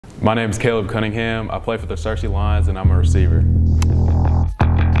My name is Caleb Cunningham. I play for the SHS Lions and I'm a receiver.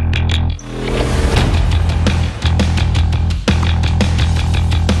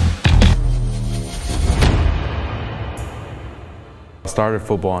 I started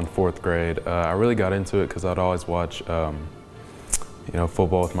football in 4th grade. I really got into it because I'd always watch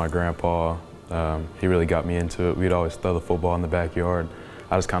football with my grandpa. He really got me into it. We'd always throw the football in the backyard.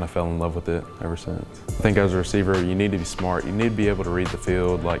 I just kind of fell in love with it ever since. I think as a receiver, you need to be smart. You need to be able to read the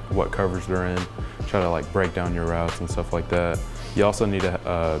field, like what coverage they're in, try to like break down your routes and stuff like that. You also need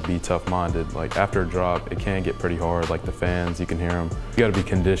to be tough-minded. Like after a drop, it can get pretty hard. Like the fans, you can hear them. You got to be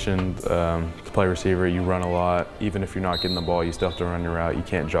conditioned to play receiver. You run a lot. Even if you're not getting the ball, you still have to run your route. You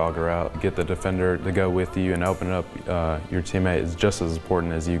can't jog a route. Get the defender to go with you and open up your teammate is just as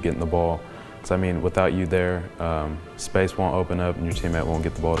important as you getting the ball. So I mean, without you there, space won't open up and your teammate won't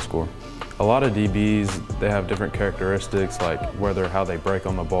get the ball to score. A lot of DBs, they have different characteristics, like how they break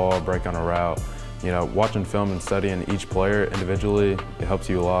on the ball, break on a route. You know, watching film and studying each player individually, it helps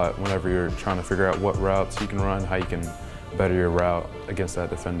you a lot whenever you're trying to figure out what routes you can run, how you can better your route against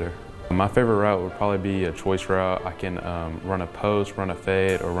that defender. My favorite route would probably be a choice route. I can run a post, run a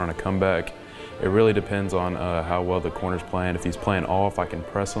fade, or run a comeback. It really depends on how well the corner's playing. If he's playing off, I can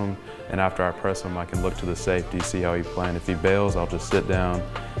press him, and after I press him, I can look to the safety, see how he's playing. If he bails, I'll just sit down.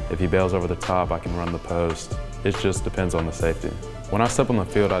 If he bails over the top, I can run the post. It just depends on the safety. When I step on the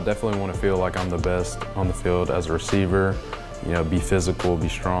field, I definitely want to feel like I'm the best on the field as a receiver. You know, be physical, be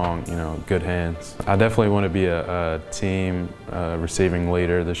strong, you know, good hands. I definitely want to be a team receiving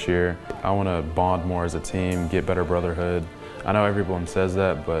leader this year. I want to bond more as a team, get better brotherhood. I know everyone says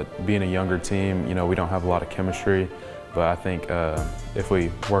that, but being a younger team, you know, we don't have a lot of chemistry, but I think if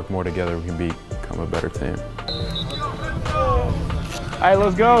we work more together, we can become a better team. All right,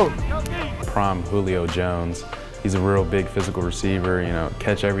 let's go. Prime Julio Jones. He's a real big physical receiver, you know,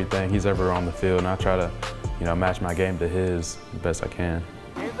 catch everything he's ever on the field, and I try to, you know, match my game to his the best I can.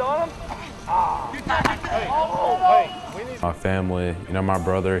 My family, you know, my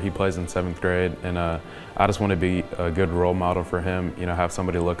brother, he plays in 7th grade, and I just want to be a good role model for him, you know, have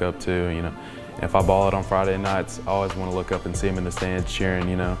somebody to look up to, you know. If I ball it on Friday nights, I always want to look up and see him in the stands cheering,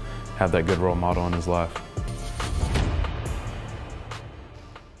 you know, have that good role model in his life.